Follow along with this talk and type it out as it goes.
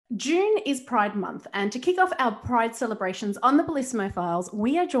June is Pride Month, and to kick off our Pride celebrations on the Bellissimo Files,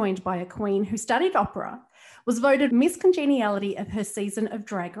 we are joined by a queen who studied opera, was voted Miss Congeniality of her season of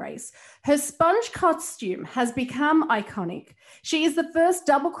Drag Race. Her sponge costume has become iconic. She is the first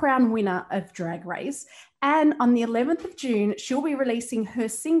Double Crown winner of Drag Race, and on the 11th of June, she'll be releasing her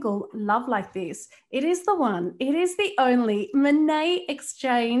single, Love Like This. It is the one, it is the only Monet X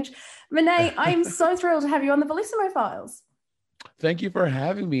Change. Monet, I'm so thrilled to have you on the Bellissimo Files. Thank you for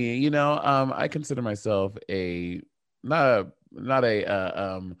having me. I consider myself not a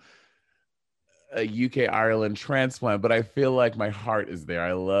UK Ireland transplant, but I feel like my heart is there.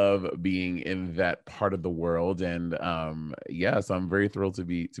 I love being in that part of the world, and yes, I'm very thrilled to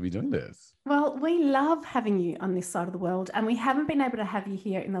be doing this. Well, we love having you on this side of the world, and we haven't been able to have you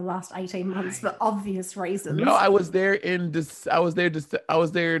here in the last 18 months for obvious reasons. No, I was there in this. I was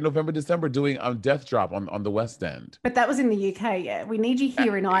there November, December doing Death Drop on the West End. But that was in the UK, yeah. We need you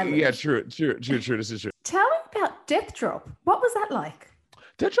here in Ireland. Yeah, true. This is true. Tell me about Death Drop. What was that like?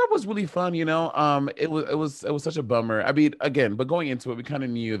 Death Drop was really fun, it was such a bummer. I mean, again, but going into it, we kind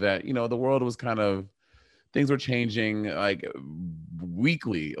of knew that, the world was things were changing like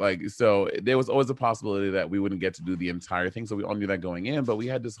weekly. Like, so there was always a possibility that we wouldn't get to do the entire thing. So we all knew that going in, but we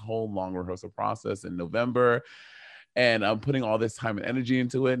had this whole long rehearsal process in November, and I'm putting all this time and energy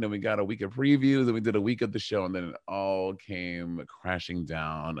into it. And then we got a week of previews, and we did a week of the show, and then it all came crashing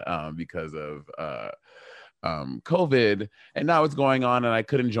down because of COVID, and now it's going on, and I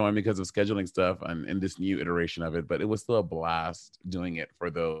couldn't join because of scheduling stuff and in this new iteration of it, but it was still a blast doing it for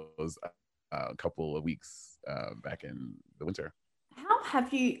those couple of weeks back in the winter. How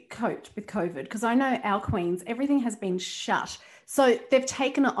have you coped with COVID? Because I know our queens, everything has been shut. So they've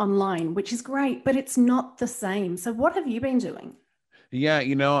taken it online, which is great, but it's not the same. So what have you been doing? Yeah,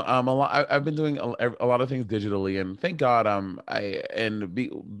 I've been doing a lot of things digitally, and thank God,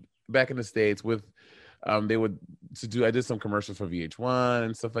 back in the States with I did some commercials for VH1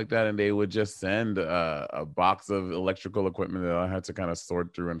 and stuff like that, and they would just send a box of electrical equipment that I had to kind of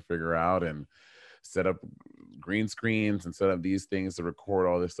sort through and figure out, and set up green screens and set up these things to record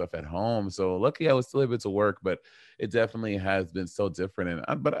all this stuff at home. So luckily I was still able to work, but it definitely has been so different.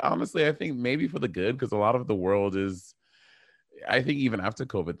 But honestly, I think maybe for the good, because a lot of the world is, I think even after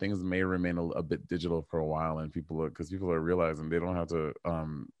COVID, things may remain a bit digital for a while, and people are realizing they don't have to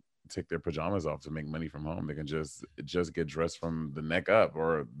take their pajamas off to make money from home. They can just get dressed from the neck up,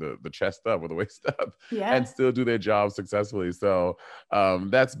 or the chest up, or the waist up, and still do their job successfully. So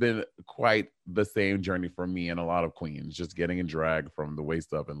that's been quite the same journey for me and a lot of queens, just getting in drag from the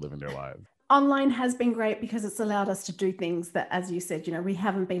waist up and living their lives. Online has been great because it's allowed us to do things that, as you said, we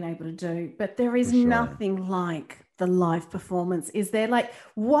haven't been able to do, but there is nothing like the live performance. Is there? Like,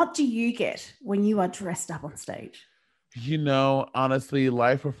 what do you get when you are dressed up on stage? Honestly,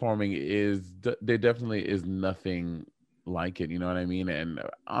 live performing there definitely is nothing like it. You know what I mean? And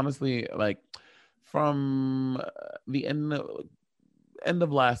honestly, like from the end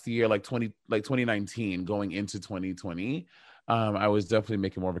of last year, like 2019, going into 2020, I was definitely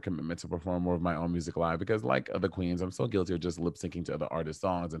making more of a commitment to perform more of my own music live, because like other queens, I'm so guilty of just lip syncing to other artists'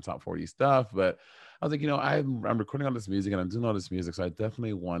 songs and top 40 stuff. But I was like, I'm recording all this music and I'm doing all this music, so I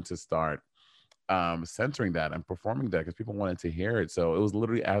definitely want to start centering that and performing that, because people wanted to hear it. So it was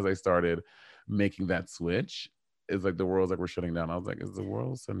literally as I started making that switch, it's like the world's like, we're shutting down. I was like, is the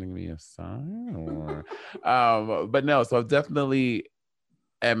world sending me a sign? Or but no, so I definitely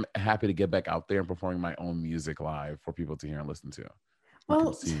am happy to get back out there and performing my own music live for people to hear and listen to.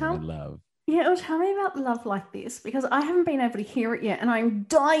 Well, tell me about Love Like This, because I haven't been able to hear it yet, and I'm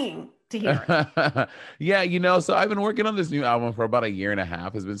dying to hear it. Yeah, so I've been working on this new album for about a year and a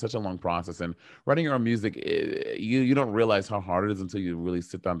half. It's been such a long process, and writing your own music, you don't realize how hard it is until you really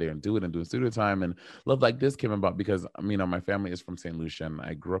sit down there and do it and do studio time. And Love Like This came about because my family is from St. Lucia, and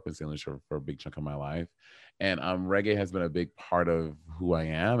I grew up in St. Lucia for a big chunk of my life. And reggae has been a big part of who I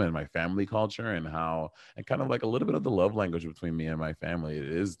am and my family culture, and kind of like a little bit of the love language between me and my family. It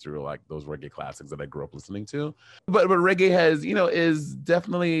is through like those reggae classics that I grew up listening to. But reggae has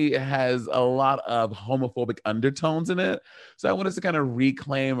a lot of homophobic undertones in it. So I wanted to kind of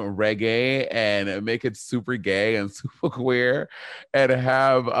reclaim reggae and make it super gay and super queer, and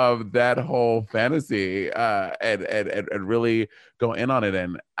have that whole fantasy and really go in on it.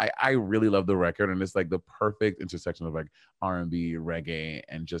 And I really love the record, and it's like the perfect intersection of like R&B, reggae,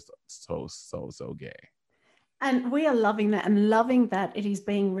 and just so gay. And we are loving that, and loving that it is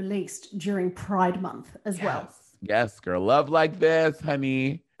being released during Pride Month as well. Yes, girl. Love Like This,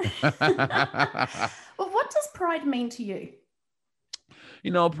 honey. Well, what does Pride mean to you?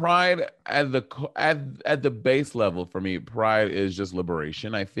 Pride at the base level for me, pride is just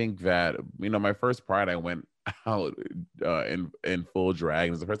liberation. I think that my first pride, I went out in full drag.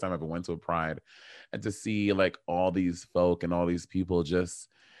 It was the first time I ever went to a pride, and to see like all these folk and all these people just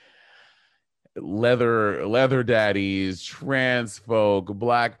leather daddies, trans folk,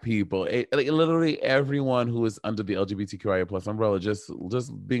 black people, like literally everyone who is under the LGBTQIA plus umbrella, just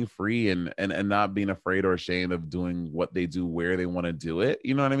being free and not being afraid or ashamed of doing what they do where they want to do it.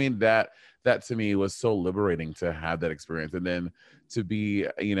 You know what I mean? That to me was so liberating to have that experience, and then to be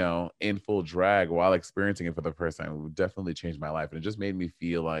in full drag while experiencing it for the first time would definitely change my life, and it just made me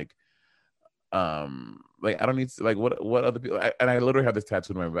feel like I don't need to, like what other people, and I literally have this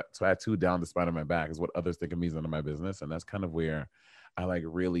tattoo down the spine of my back, is what others think of me is none of my business. And that's kind of where I like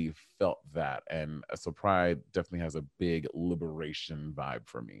really felt that. And so pride definitely has a big liberation vibe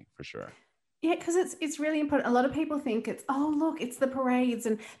for me, for sure. Yeah, because it's really important. A lot of people think it's, oh, look, it's the parades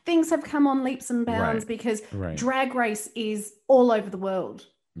and things have come on leaps and bounds because Drag Race is all over the world.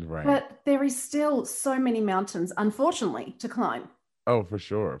 Right. But there is still so many mountains, unfortunately, to climb. Oh, for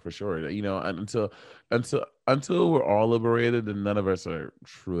sure, for sure. Until we're all liberated, and none of us are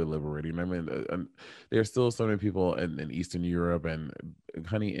truly liberated. I mean, there's still so many people in Eastern Europe and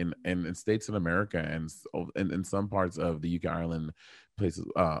honey in states in America and in some parts of the UK, Ireland, places,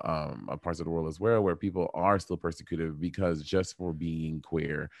 parts of the world as well, where people are still persecuted because just for being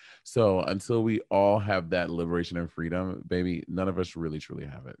queer. So until we all have that liberation and freedom, baby, none of us really truly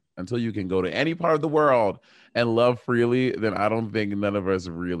have it. Until you can go to any part of the world and love freely, then I don't think none of us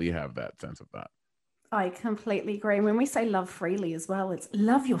really have that sense of that. I completely agree. When we say love freely as well, it's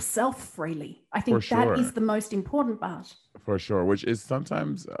love yourself freely. I think that is the most important part. For sure, which is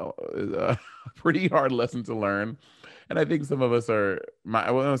sometimes a pretty hard lesson to learn. And I think some of us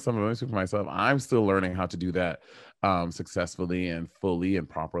speak for myself, I'm still learning how to do that successfully and fully and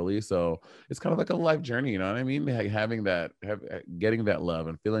properly. So it's kind of like a life journey, you know what I mean? Like getting that love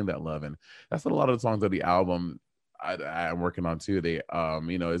and feeling that love. And that's what a lot of the songs of the album I'm working on too. They,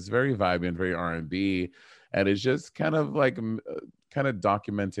 it's very vibrant, very R&B, and it's just kind of like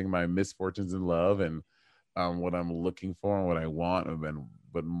documenting my misfortunes in love and what I'm looking for and what I want,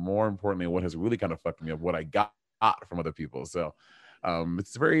 but more importantly, what has really kind of fucked me up, what I got from other people. So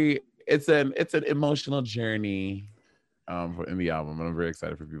it's an emotional journey in the album, and I'm very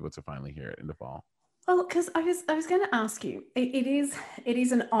excited for people to finally hear it in the fall. Well, because I was going to ask you, it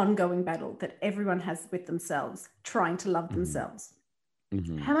is an ongoing battle that everyone has with themselves, trying to love themselves.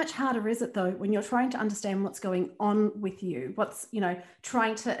 Mm-hmm. How much harder is it though when you're trying to understand what's going on with you, what's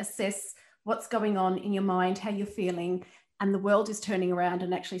trying to assess what's going on in your mind, how you're feeling, and the world is turning around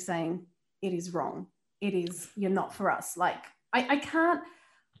and actually saying it is wrong. You're not for us. Like I can't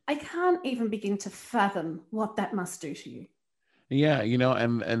even begin to fathom what that must do to you. Yeah,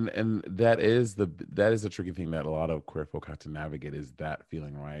 and that is the tricky thing that a lot of queer folk have to navigate, is that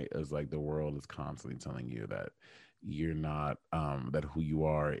feeling, right? Is like the world is constantly telling you that you're not, that who you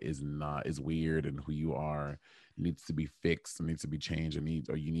are is weird, and who you are needs to be fixed, needs to be changed,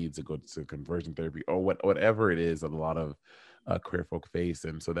 or you need to go to conversion therapy, or whatever it is that a lot of queer folk face.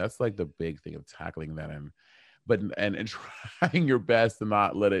 And so that's like the big thing of tackling that, and trying your best to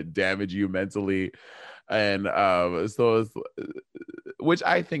not let it damage you mentally. And so it's, which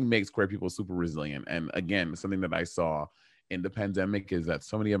I think makes queer people super resilient. And again, something that I saw in the pandemic is that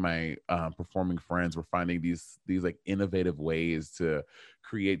so many of my performing friends were finding these like innovative ways to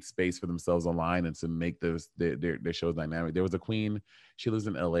create space for themselves online and to make their shows dynamic. There was a queen, she lives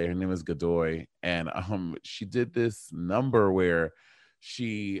in LA, her name is Godoy, and she did this number where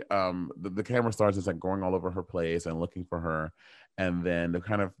she the camera starts, it's like going all over her place and looking for her, and then the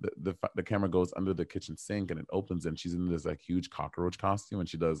camera goes under the kitchen sink and it opens, and she's in this like huge cockroach costume, and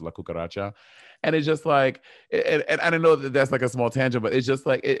she does La Cucaracha. And it's just like, and I don't know that that's like a small tangent, but it's just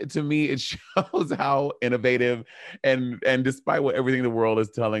like, to me it shows how innovative and despite what everything the world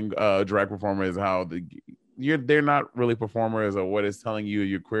is telling drag performers, how they're not really performers or what is telling you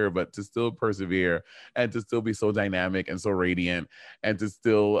you're queer, but to still persevere and to still be so dynamic and so radiant and to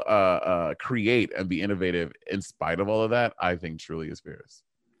still create and be innovative in spite of all of that, I think truly is fierce.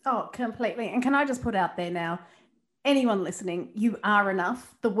 Oh, completely. And can I just put out there now, anyone listening, you are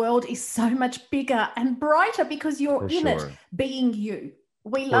enough. The world is so much bigger and brighter because you're in it, being you.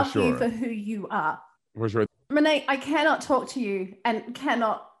 We love you for who you are. For sure. Monet, I cannot talk to you and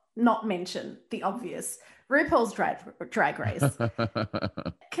cannot not mention the obvious. RuPaul's Drag Race.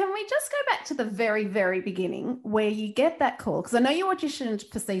 Can we just go back to the very, very beginning where you get that call? Because I know you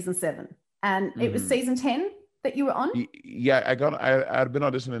auditioned for season 7 and it was season 10 that you were on? Yeah, I'd been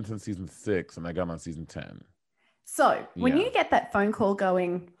auditioning since season 6 and I got on season 10. So when Yeah. you get that phone call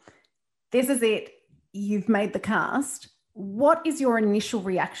going, this is it, you've made the cast, what is your initial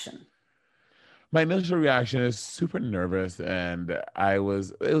reaction? My initial reaction is super nervous, and it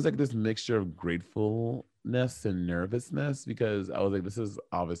was like this mixture of gratefulness and nervousness because I was like, this is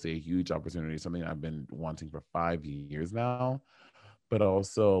obviously a huge opportunity, something I've been wanting for 5 years now. But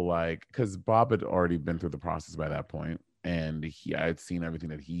also like, because Bob had already been through the process by that point, and I had seen everything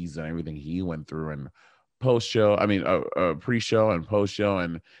that he's done, everything he went through, and post show, pre-show and post show,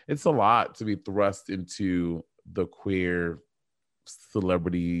 and it's a lot to be thrust into the queer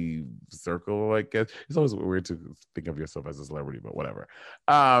celebrity circle. I guess it's always weird to think of yourself as a celebrity, but whatever.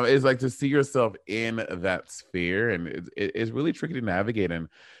 It's like to see yourself in that sphere, and it's really tricky to navigate, and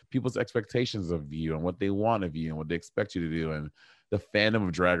people's expectations of you and what they want of you and what they expect you to do, and the fandom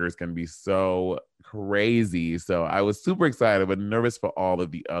of Drag Race can be so crazy. So I was super excited but nervous for all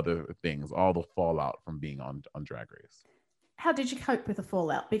of the other things, all the fallout from being on Drag Race. How did you cope with the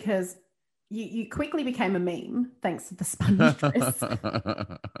fallout? Because you quickly became a meme thanks to the sponge dress.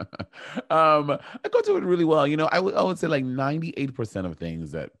 I got to it really well. You know, I would say like 98% of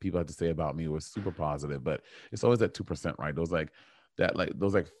things that people had to say about me was super positive, but it's always that 2%, right? Those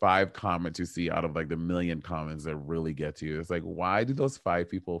like 5 comments you see out of like the million comments that really get to you. It's like, why do those 5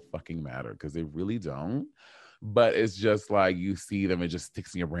 people fucking matter? Because they really don't. But it's just like you see them, it just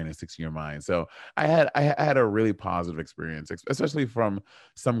sticks in your brain and sticks in your mind. So I had a really positive experience, especially from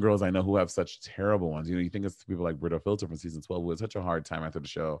some girls I know who have such terrible ones. You know, you think it's people like Britta Filter from season 12 who had such a hard time after the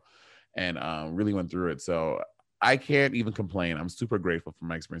show and really went through it. So I can't even complain. I'm super grateful for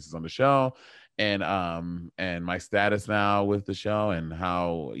my experiences on the show and my status now with the show and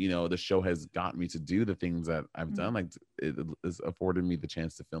how, you know, the show has gotten me to do the things that I've done. Like it has afforded me the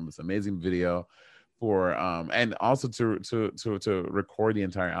chance to film this amazing video for and also to record the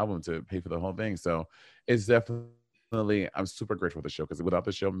entire album, to pay for the whole thing. So it's definitely, I'm super grateful for the show, because without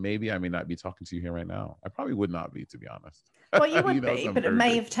the show, maybe I may not be talking to you here right now. I probably would not be, to be honest. Well, you would You know, be, so but it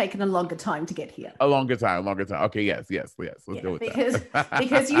may have taken a longer time to get here. A longer time. Okay, yes. Let's go with that.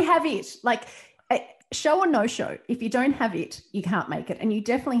 Because you have it. Like, show or no show, if you don't have it, you can't make it. And you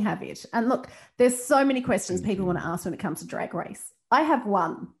definitely have it. And look, there's so many questions people want to ask when it comes to Drag Race. I have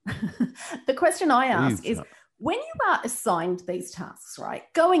one. The question I ask is, when you are assigned these tasks, right,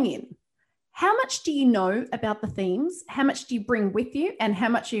 going in, how much do you know about the themes? How much do you bring with you? And how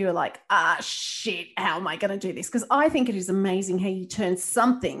much are you like, shit, how am I going to do this? Because I think it is amazing how you turn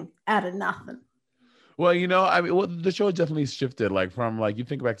something out of nothing. Well, you know, I mean, the show definitely shifted. Like from like, you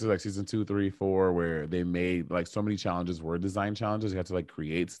think back to like season 2, 3, 4, where they made like so many challenges were design challenges. You had to like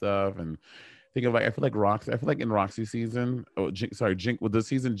create stuff and think of like, I feel like in Roxy season, Jinx, with the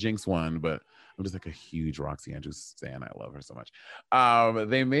season Jinx won, but I'm just like a huge Roxy Andrews stan. I love her so much.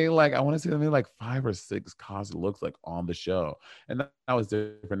 They made like, I want to say they made like 5 or 6 costume looks like on the show, and that was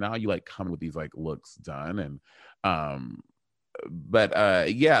different. Now you like come with these like looks done, and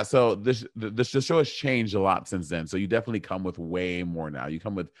yeah, so the show has changed a lot since then. So you definitely come with way more now. You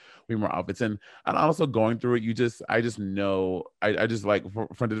come with way more outfits, and also going through it, I just know, I just like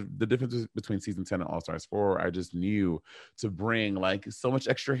from the difference between season 10 and All Stars 4, I just knew to bring like so much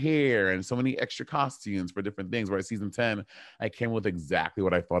extra hair and so many extra costumes for different things. Whereas season 10, I came with exactly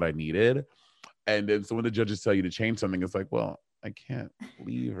what I thought I needed, and then so when the judges tell you to change something, it's like, well, I can't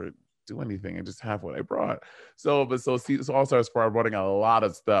leave or do anything. I just have what I brought. So All Stars 4, I brought in a lot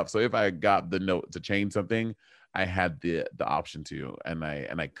of stuff. So if I got the note to change something, I had the option to, and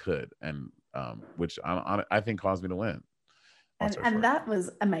I could, and which I think caused me to win. And that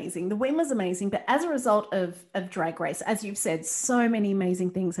was amazing. The win was amazing. But as a result of Drag Race, as you've said, so many amazing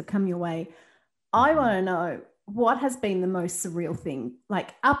things have come your way. I want to know, what has been the most surreal thing?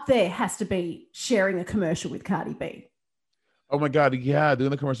 Like, up there has to be sharing a commercial with Cardi B. Oh my God, yeah, doing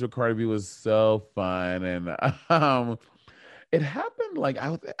the commercial with Cardi B was so fun. And it happened like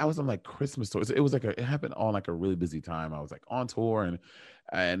I was on like Christmas tour. So it happened on like a really busy time. I was like on tour,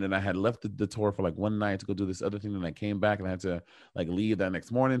 and then I had left the tour for like one night to go do this other thing. Then I came back and I had to like leave that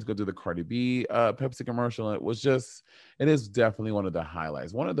next morning to go do the Cardi B Pepsi commercial. And it is definitely one of the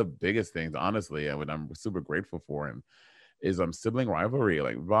highlights. One of the biggest things, honestly, and I'm super grateful for him, is Sibling Rivalry.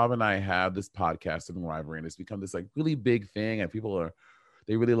 Like Bob and I have this podcast, Sibling Rivalry, and it's become this like really big thing, and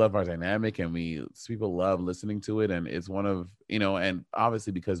they really love our dynamic, and people love listening to it. And it's one of, you know, and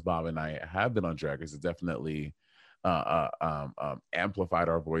obviously because Bob and I have been on Drag Race, it's definitely amplified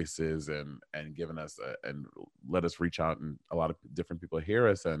our voices and given us and let us reach out, and a lot of different people hear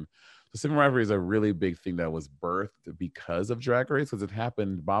us. And the Sibling Rivalry is a really big thing that was birthed because of Drag Race, because it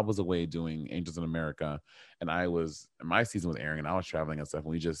happened. Bob was away doing Angels in America, and my season was airing, and I was traveling and stuff.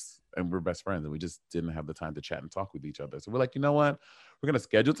 And we're best friends, and we just didn't have the time to chat and talk with each other. So we're like, you know what? We're gonna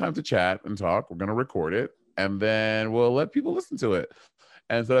schedule time to chat and talk. We're gonna record it, and then we'll let people listen to it.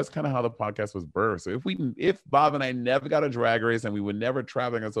 And so that's kind of how the podcast was birthed. So if Bob and I never got a Drag Race and we were never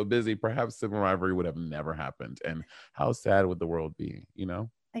traveling and so busy, perhaps Sibling Rivalry would have never happened. And how sad would the world be, you know?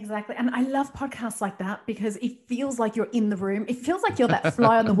 Exactly. And I love podcasts like that because it feels like you're in the room. It feels like you're that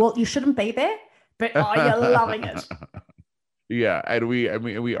fly on the wall. You shouldn't be there, but you're loving it. Yeah, and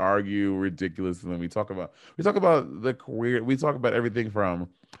we argue ridiculously. We talk about the queer. We talk about everything from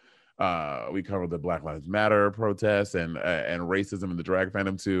we cover the Black Lives Matter protests and racism in the drag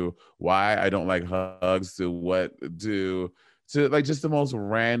fandom, to why I don't like hugs, to like just the most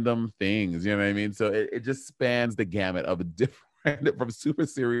random things. You know what I mean? So it just spans the gamut of a different. From super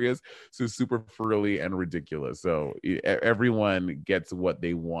serious to super frilly and ridiculous. So everyone gets what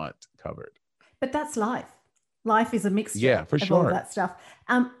they want covered. But that's life. Life is a mixture for of sure. all of that stuff.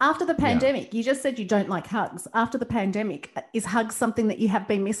 After the pandemic, you just said you don't like hugs. After the pandemic, is hugs something that you have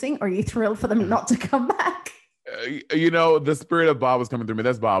been missing, or are you thrilled for them not to come back? The spirit of Bob was coming through me.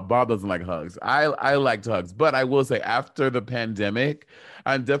 That's Bob. Bob doesn't like hugs. I liked hugs, but I will say after the pandemic,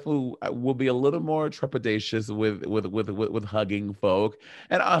 I definitely will be a little more trepidatious with hugging folk.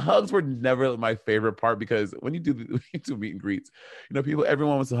 And hugs were never my favorite part, because when you do meet and greets,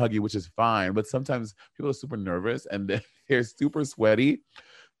 everyone wants to hug you, which is fine. But sometimes people are super nervous and they're super sweaty.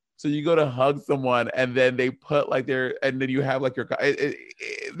 So you go to hug someone and then they put and then you have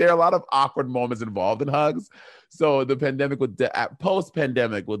there are a lot of awkward moments involved in hugs. So the pandemic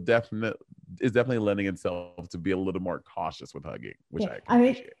post-pandemic is definitely lending itself to be a little more cautious with hugging, which I can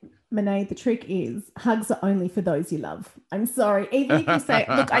appreciate. Monet, the trick is hugs are only for those you love. I'm sorry. Even if you say,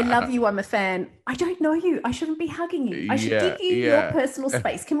 look, I love you, I'm a fan. I don't know you. I shouldn't be hugging you. I should give you your personal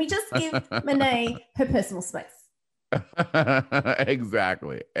space. Can we just give Monet her personal space?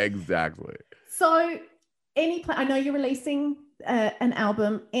 Exactly. So I know you're releasing an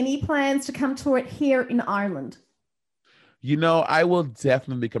album. Any plans to come tour it here in Ireland? I will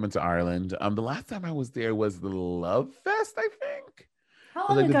definitely be coming to Ireland. The last time I was there was the Love Fest, I think. How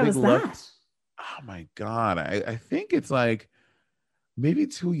long ago was that? Oh my God. I think it's maybe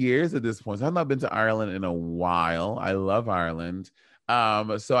 2 years at this point. So I've not been to Ireland in a while. I love Ireland.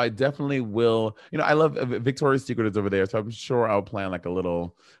 So I definitely will, I love Victoria's Secret is over there. So I'm sure I'll plan a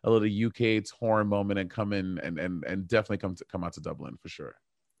little UK tour moment and come in and definitely come out to Dublin for sure.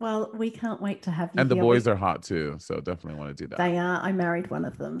 Well, we can't wait to have you. And the boys are hot too. So definitely want to do that. They are. I married one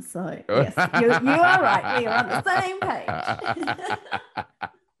of them. So yes, you are right. We are on the same page.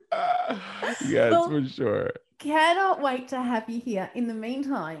 Yes, for sure. Cannot wait to have you here. In the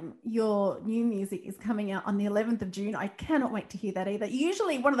meantime, your new music is coming out on the 11th of June. I cannot wait to hear that either.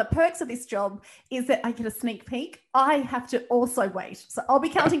 Usually one of the perks of this job is that I get a sneak peek. I have to also wait. So I'll be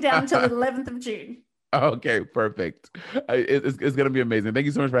counting down until the 11th of June. Okay, perfect. It's going to be amazing. Thank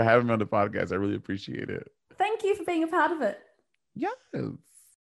you so much for having me on the podcast. I really appreciate it. Thank you for being a part of it. Yes.